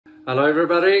Hello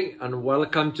everybody and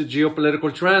welcome to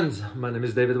Geopolitical Trends. My name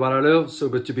is David Oualaalou, so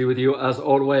good to be with you as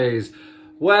always.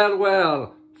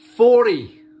 Well,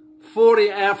 40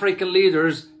 African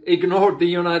leaders ignored the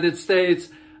United States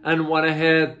and went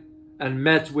ahead and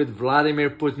met with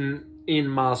Vladimir Putin in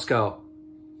Moscow.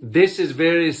 This is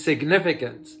very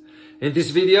significant. In this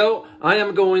video, I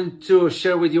am going to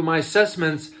share with you my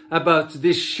assessments about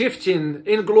this shifting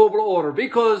in global order,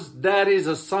 because that is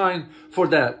a sign for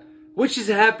that, which is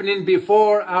happening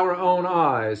before our own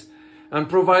eyes, and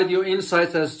provide you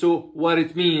insights as to what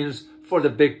it means for the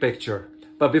big picture.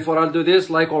 But before I do this,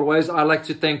 like always, I like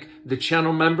to thank the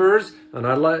channel members, and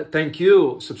I like thank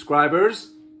you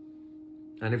subscribers.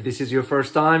 And if this is your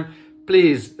first time,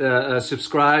 please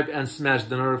subscribe and smash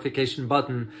the notification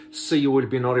button so you will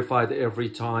be notified every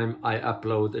time I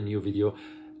upload a new video.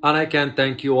 And I can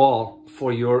thank you all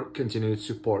for your continued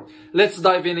support. Let's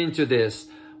dive into this.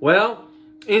 Well,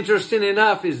 interesting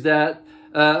enough is that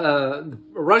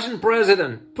Russian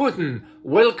President Putin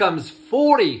welcomes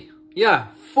 40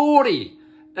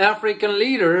 African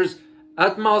leaders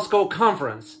at Moscow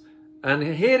conference. And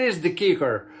here is the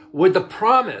kicker, with the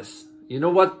promise. You know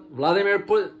what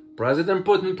President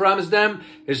Putin promised them?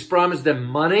 He's promised them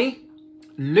money,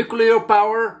 nuclear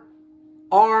power,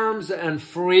 arms, and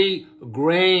free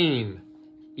grain.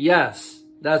 Yes,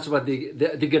 that's what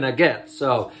they're gonna get.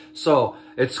 So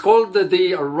it's called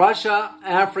the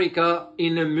Russia-Africa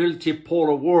in a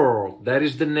multipolar world. That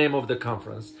is the name of the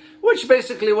conference. Which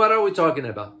basically, what are we talking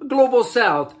about? Global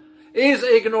South is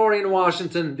ignoring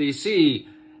Washington, D.C.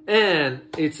 and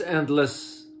its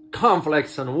endless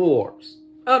conflicts and wars.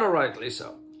 And rightly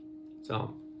so.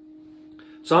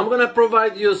 So I'm going to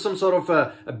provide you some sort of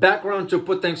a background to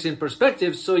put things in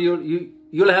perspective, so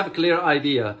you'll have a clear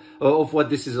idea of what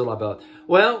this is all about.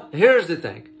 Well, here's the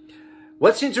thing.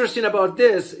 What's interesting about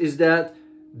this is that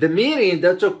the meeting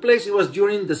that took place, it was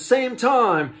during the same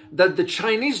time that the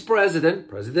Chinese President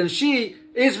Xi,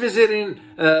 is visiting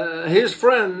his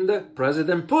friend,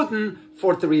 President Putin,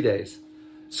 for 3 days.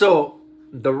 So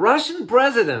the Russian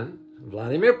President,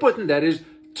 Vladimir Putin, that is,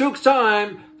 took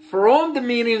time from the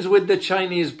meetings with the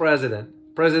Chinese President,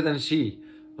 President Xi,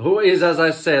 who is, as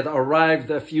I said,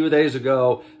 arrived a few days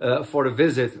ago for a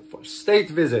visit, for state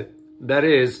visit, that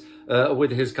is,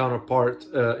 with his counterpart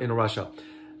in Russia.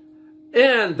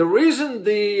 And the reason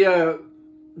the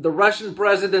Russian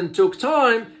president took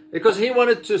time, because he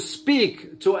wanted to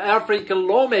speak to African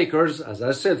lawmakers, as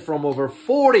I said, from over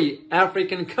 40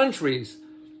 African countries.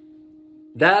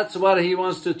 That's what he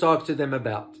wants to talk to them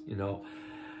about, you know,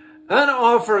 and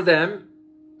offer them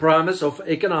promise of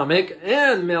economic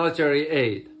and military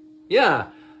aid.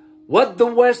 Yeah, what the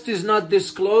West is not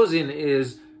disclosing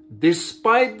is,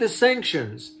 despite the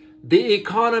sanctions, the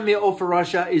economy of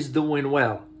Russia is doing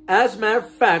well. As a matter of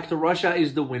fact, Russia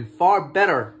is doing far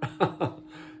better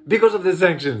because of the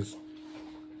sanctions.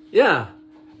 Yeah,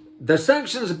 the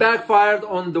sanctions backfired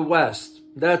on the West.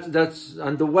 That's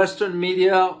and the Western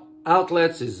media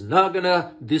outlets is not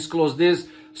gonna disclose this,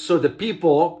 so the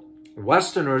people,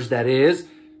 Westerners that is,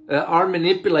 are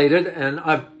manipulated and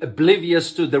are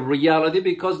oblivious to the reality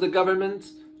because the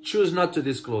governments choose not to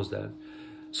disclose that.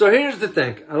 So here's the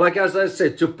thing, like as I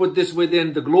said, to put this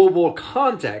within the global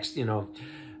context, you know,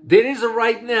 there is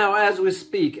right now, as we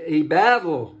speak, a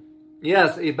battle,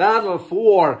 yes, a battle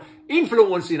for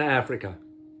influence in Africa.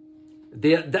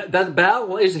 That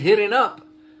battle is heating up.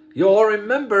 You all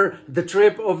remember the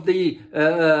trip of the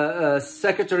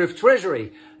Secretary of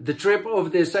Treasury, the trip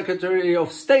of the Secretary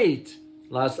of State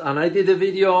and I did a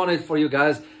video on it for you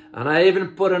guys, and I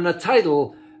even put in a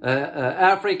title,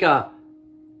 Africa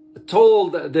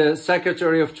told the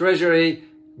Secretary of Treasury,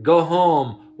 go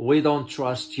home, we don't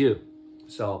trust you.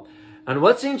 So, and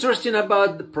what's interesting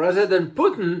about President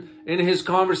Putin in his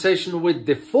conversation with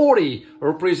the 40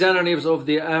 representatives of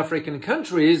the African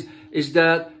countries is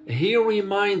that he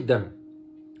remind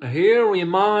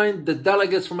the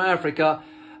delegates from Africa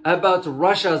about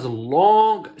Russia's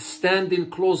long-standing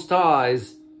close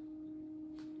ties,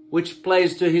 which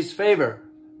plays to his favor,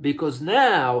 because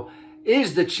now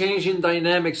is the changing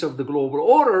dynamics of the global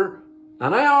order.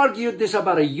 And I argued this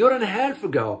about a year and a half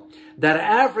ago, that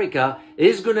Africa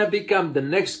is going to become the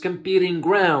next competing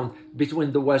ground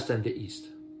between the West and the East.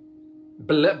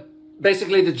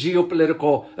 Basically, the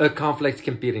geopolitical conflict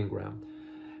competing ground.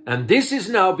 And this is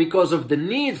now because of the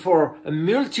need for a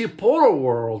multipolar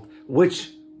world,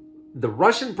 which the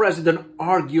Russian president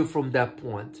argued from that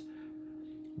point.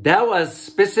 That was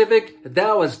specific,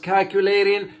 that was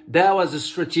calculating, that was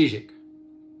strategic.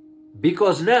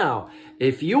 Because now,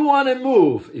 if you want to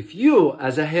move, if you,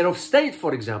 as a head of state,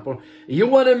 for example, you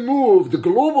want to move the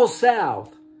global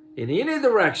south in any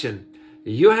direction,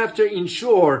 you have to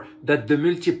ensure that the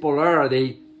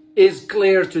multipolarity is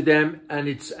clear to them and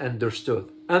it's understood.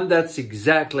 And that's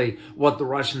exactly what the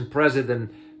Russian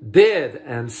president did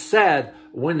and said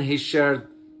when he shared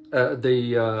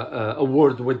the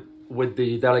award with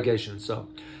the delegation. So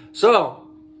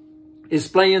it's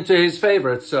playing to his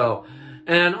favorite.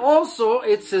 And also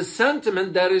it's a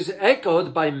sentiment that is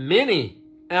echoed by many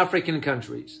African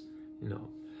countries, you know,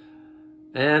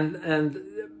 and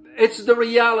it's the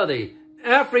reality.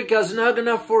 Africa's not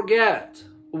gonna forget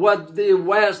what the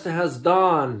West has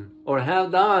done or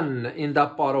have done in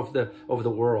that part of the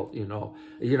world, you know,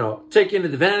 taking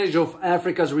advantage of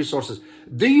Africa's resources.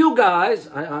 Do you guys,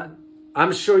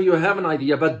 I'm sure you have an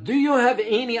idea, but do you have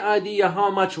any idea how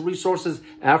much resources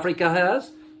Africa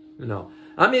has? You know,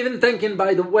 I'm even thinking,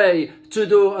 by the way, to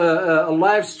do a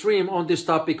live stream on this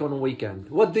topic on a weekend.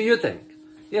 What do you think?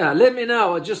 Yeah, let me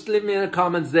know. Just leave me in the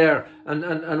comments there,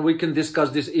 and we can discuss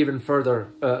this even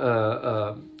further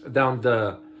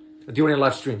during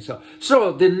live stream.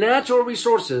 So the natural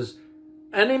resources,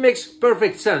 and it makes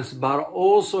perfect sense, but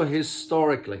also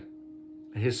historically,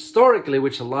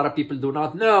 which a lot of people do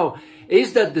not know,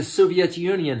 is that the Soviet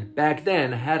Union back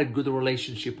then had a good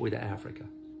relationship with Africa.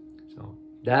 So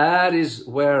that is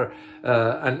where,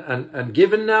 and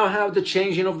given now how the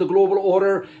changing of the global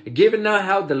order, given now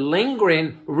how the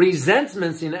lingering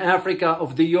resentments in Africa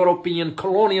of the European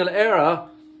colonial era,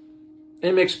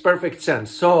 it makes perfect sense.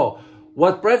 So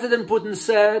what President Putin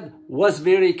said was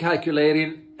very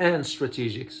calculating and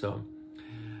strategic.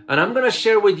 And I'm going to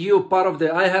share with you part of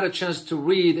I had a chance to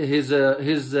read his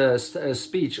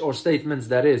speech or statements,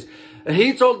 that is.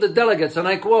 He told the delegates, and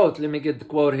I quote, let me get the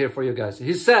quote here for you guys.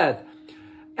 He said,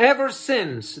 "Ever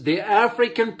since the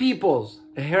African people's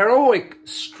heroic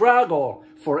struggle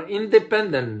for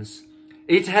independence,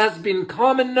 it has been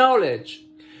common knowledge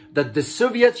that the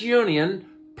Soviet Union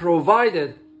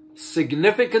provided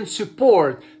significant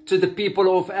support to the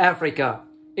people of Africa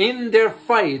in their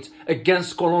fight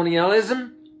against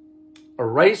colonialism,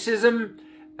 racism,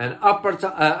 and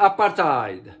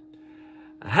apartheid.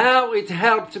 How it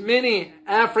helped many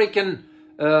African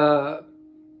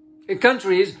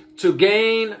countries to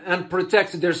gain and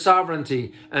protect their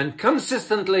sovereignty, and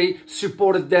consistently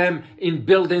supported them in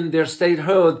building their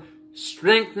statehood,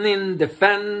 strengthening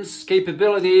defense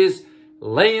capabilities,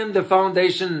 laying the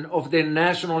foundation of their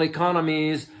national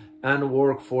economies and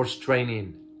workforce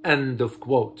training." End of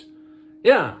quote.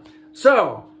 Yeah,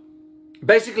 so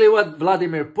basically what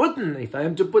Vladimir Putin, if I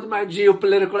am to put my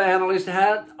geopolitical analyst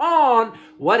hat on,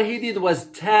 what he did was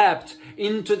tapped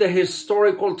into the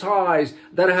historical ties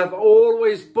that have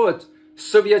always put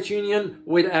Soviet Union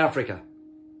with Africa.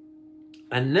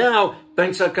 And now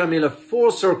things are coming a full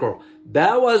circle.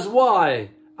 That was why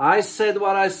I said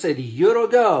what I said a year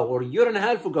ago or a year and a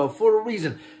half ago for a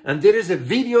reason. And there is a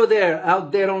video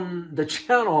out there on the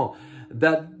channel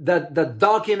that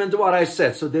document what I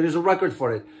said. So there is a record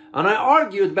for it. And I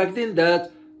argued back then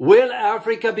that will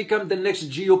Africa become the next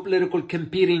geopolitical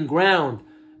competing ground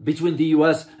between the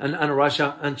US and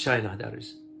Russia and China, that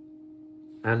is.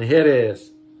 And here it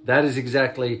is. That is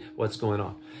exactly what's going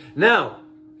on. Now,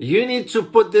 you need to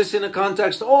put this in a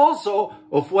context also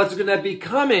of what's going to be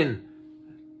coming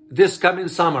this coming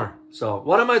summer. So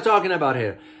what am I talking about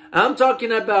here? I'm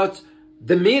talking about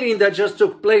the meeting that just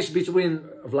took place between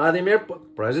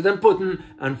President Putin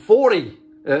and 40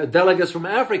 delegates from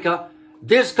Africa.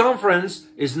 This conference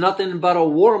is nothing but a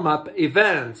warm-up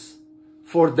event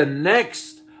for the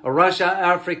next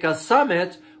Russia-Africa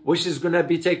summit, which is going to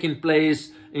be taking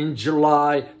place in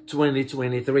July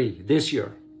 2023, this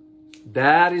year.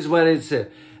 That is what it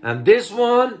said. And this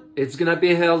one, it's going to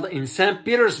be held in St.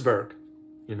 Petersburg,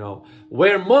 you know,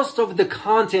 where most of the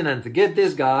continent, get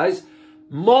this guys,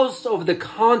 most of the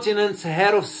continent's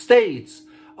head of states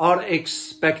are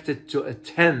expected to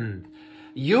attend.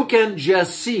 You can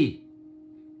just see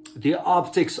the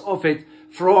optics of it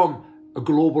from a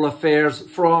global affairs,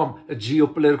 from a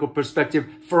geopolitical perspective,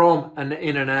 from an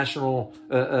international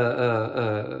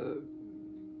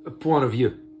point of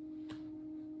view.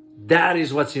 That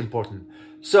is what's important.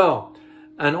 So,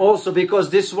 and also because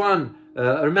this one,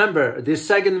 remember, this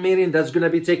second meeting that's going to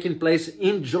be taking place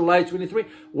in July 23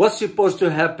 was supposed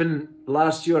to happen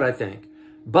last year, I think.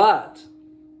 But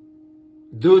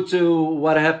due to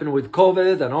what happened with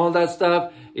COVID and all that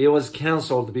stuff, it was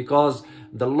canceled because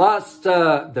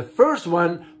the first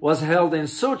one was held in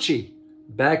Sochi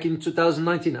back in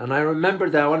 2019. And I remember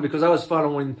that one because I was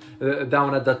following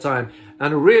down at that time.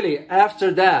 And really,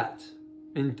 after that,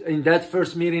 in that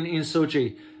first meeting in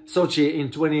Sochi in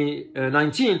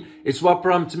 2019, it's what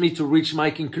prompted me to reach my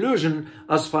conclusion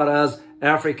as far as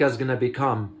Africa is going to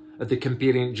become the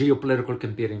geopolitical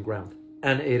competing ground.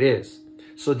 And it is.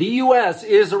 So the US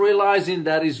is realizing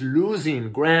that is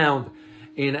losing ground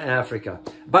in Africa.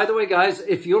 By the way, guys,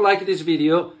 if you like this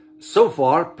video so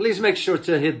far, please make sure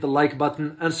to hit the like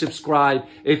button and subscribe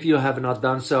if you have not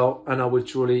done so, and I would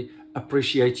truly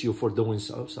appreciate you for doing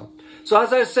so. So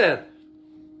as I said,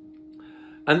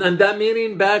 and that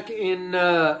meeting back in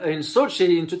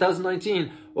Sochi in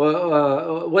 2019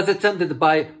 was attended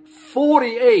by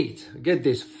 48, get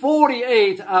this,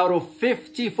 48 out of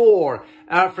 54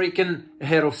 African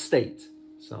head of state.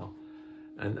 So,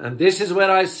 and this is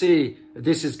where I see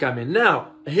this is coming. Now,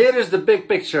 here is the big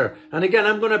picture. And again,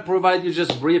 I'm going to provide you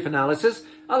just brief analysis.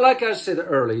 And like I said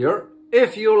earlier,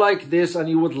 if you like this and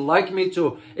you would like me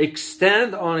to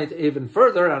extend on it even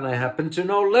further, and I happen to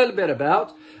know a little bit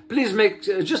about, please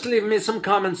just leave me some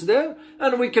comments there,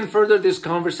 and we can further this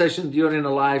conversation during a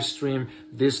live stream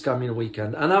this coming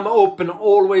weekend. And I'm open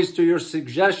always to your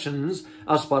suggestions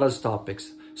as far as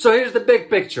topics. So here's the big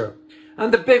picture.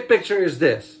 And the big picture is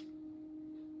this.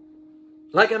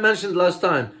 Like I mentioned last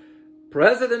time,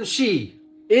 President Xi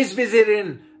is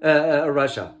visiting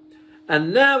Russia.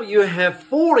 And now you have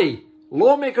 40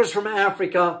 lawmakers from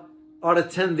Africa are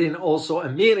attending also a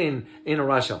meeting in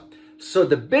Russia. So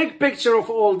the big picture of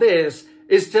all this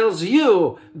tells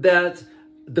you that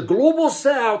the global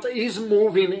south is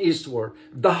moving eastward.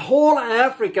 The whole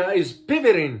Africa is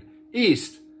pivoting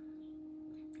east.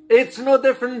 It's no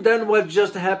different than what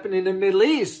just happened in the Middle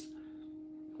East,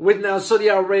 with now Saudi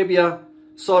Arabia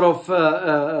sort of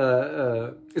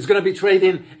is going to be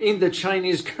trading in the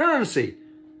Chinese currency.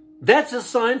 That's a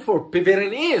sign for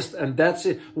pivoting east, and that's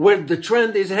where the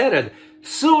trend is headed.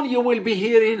 Soon you will be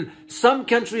hearing some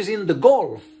countries in the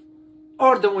Gulf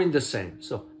are doing the same.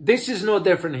 So this is no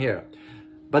different here.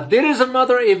 But there is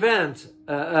another event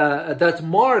that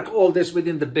mark all this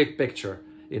within the big picture,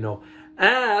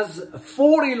 As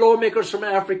 40 lawmakers from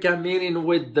Africa meeting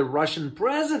with the Russian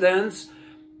presidents,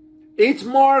 it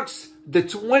marks the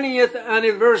 20th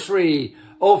anniversary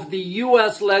of the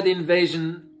US-led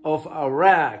invasion of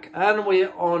Iraq. And we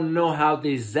all know how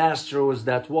disastrous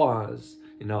that was,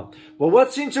 Well,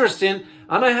 what's interesting,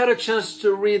 and I had a chance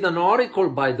to read an article,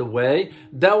 by the way,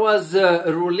 that was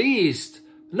released,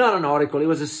 not an article, it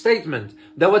was a statement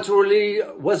that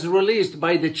was released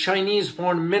by the Chinese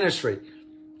Foreign Ministry.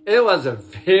 It was a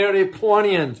very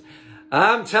poignant.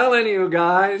 I'm telling you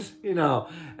guys,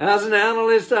 as an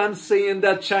analyst, I'm seeing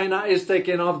that China is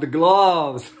taking off the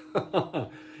gloves.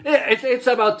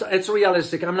 It's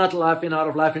realistic. I'm not laughing out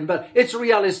of laughing, but it's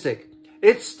realistic.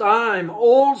 It's time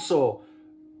also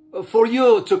for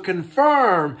you to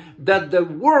confirm that the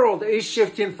world is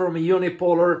shifting from a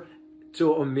unipolar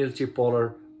to a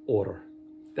multipolar order.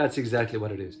 That's exactly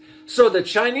what it is. So the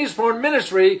Chinese Foreign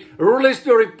Ministry released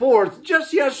a report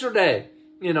just yesterday,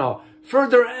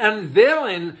 further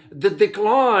unveiling the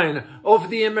decline of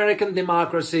the American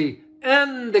democracy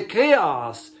and the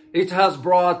chaos it has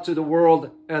brought to the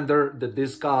world under the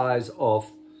disguise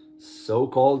of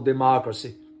so-called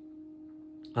democracy.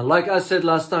 And like I said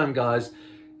last time, guys,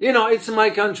 it's my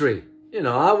country.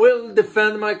 I will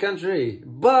defend my country.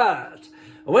 But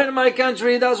when my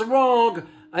country does wrong,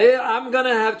 I'm going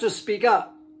to have to speak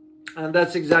up. And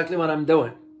that's exactly what I'm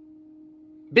doing.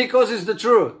 Because it's the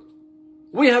truth.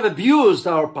 We have abused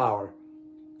our power.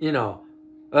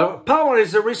 Power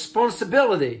is a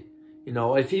responsibility.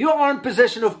 If you are in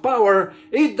possession of power,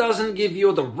 it doesn't give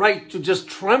you the right to just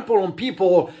trample on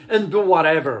people and do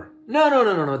whatever.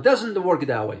 No. It doesn't work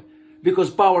that way.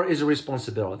 Because power is a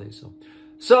responsibility.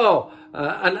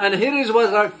 And here is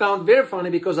what I found very funny,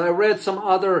 because I read some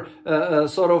other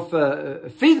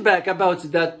feedback about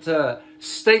that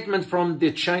statement from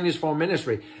the Chinese Foreign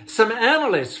Ministry. Some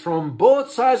analysts from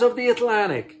both sides of the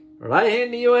Atlantic, right here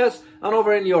in the US and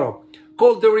over in Europe,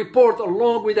 called the report,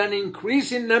 along with an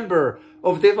increasing number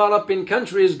of developing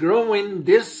countries growing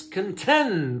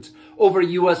discontent over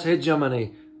US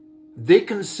hegemony, they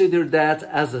consider that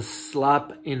as a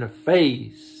slap in the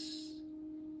face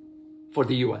for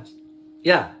the US.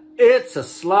 Yeah, it's a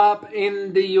slap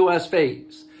in the US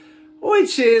face,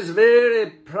 which is very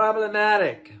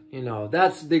problematic.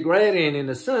 That's degrading in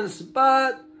a sense,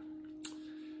 but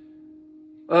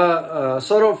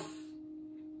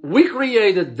we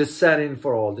created the setting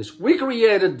for all this. We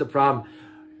created the problem.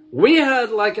 We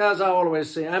had, as I always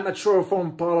say, amateur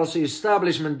foreign policy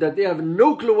establishment that they have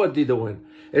no clue what they're doing.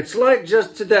 It's like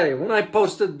just today when I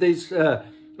posted this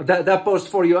that post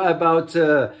for you about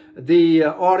the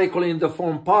article in the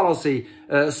Foreign Policy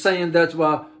saying that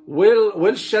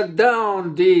we'll shut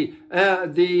down the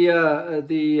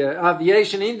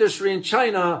aviation industry in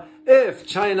China if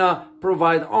China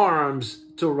provide arms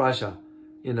to Russia.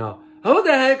 You know, who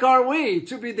the heck are we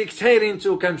to be dictating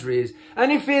to countries?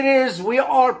 And if it is, we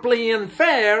are playing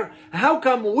fair, how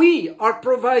come we are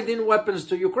providing weapons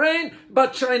to Ukraine,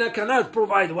 but China cannot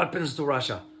provide weapons to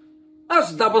Russia?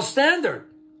 That's double standard.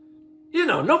 You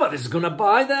know, nobody's gonna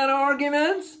buy that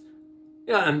argument.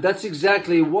 Yeah, and that's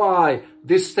exactly why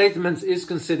this statement is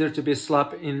considered to be a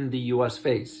slap in the US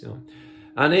face. You know?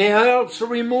 And it helps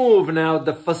remove now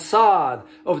the facade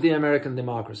of the American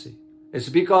democracy. It's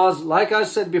because, like I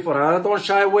said before, I don't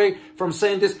shy away from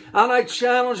saying this, and I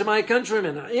challenge my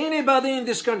countrymen. Anybody in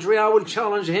this country, I will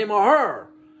challenge him or her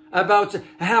about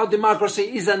how democracy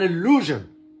is an illusion.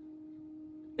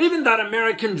 Even that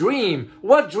American dream,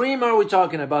 what dream are we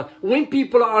talking about? When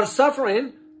people are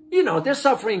suffering, you know, they're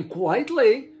suffering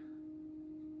quietly.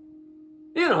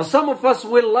 You know, some of us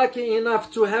were lucky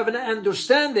enough to have an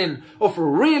understanding of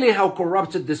really how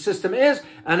corrupted the system is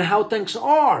and how things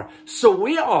are. So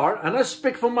we are, and I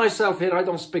speak for myself here, I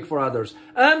don't speak for others.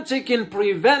 I'm taking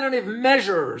preventative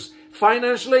measures,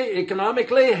 financially,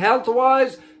 economically,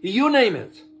 health-wise, you name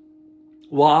it.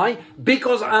 Why?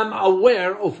 Because I'm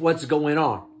aware of what's going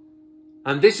on.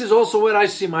 And this is also where I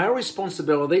see my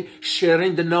responsibility,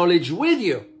 sharing the knowledge with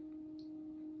you.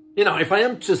 You know, if I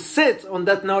am to sit on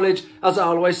that knowledge, as I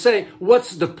always say,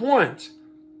 what's the point?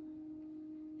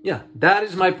 Yeah, that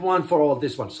is my point for all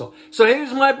this one. So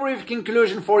here's my brief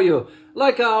conclusion for you.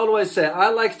 Like I always say, I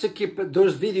like to keep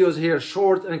those videos here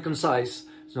short and concise.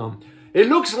 So it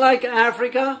looks like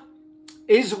Africa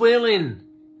is willing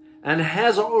and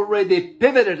has already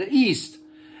pivoted east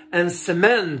and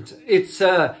cement its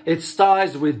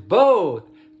ties with both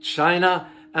China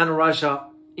and Russia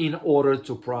in order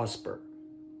to prosper.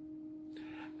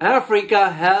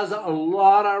 Africa has a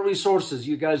lot of resources.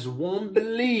 You guys won't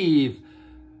believe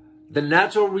the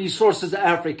natural resources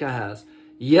Africa has.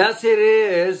 Yes, it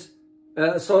is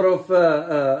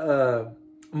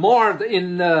marred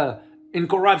in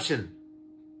corruption.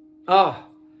 Oh,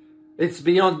 it's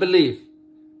beyond belief.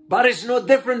 But it's no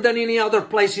different than any other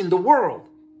place in the world.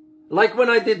 Like when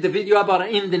I did the video about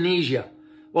Indonesia.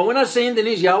 Well, when I say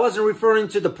Indonesia, I wasn't referring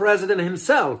to the president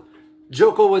himself,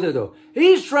 Joko Widodo.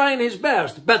 He's trying his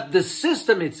best, but the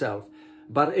system itself.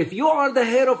 But if you are the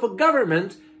head of a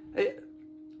government,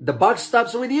 the buck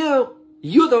stops with you.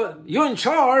 You're in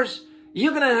charge.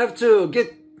 You're going to have to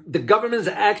get the government's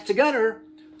act together.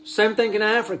 Same thing in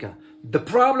Africa. The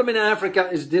problem in Africa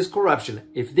is this corruption.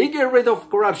 If they get rid of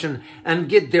corruption and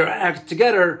get their act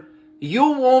together, you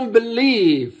won't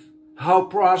believe how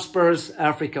prosperous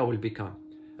Africa will become.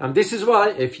 And this is why,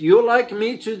 if you like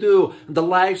me to do the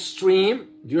live stream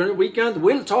during the weekend,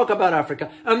 we'll talk about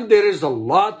Africa. And there is a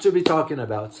lot to be talking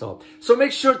about. So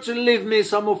make sure to leave me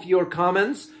some of your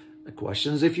comments,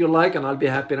 questions if you like, and I'll be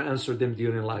happy to answer them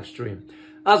during live stream.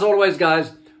 As always,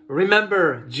 guys,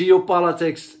 remember,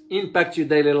 geopolitics impact your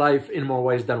daily life in more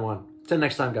ways than one. Till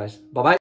next time, guys. Bye-bye.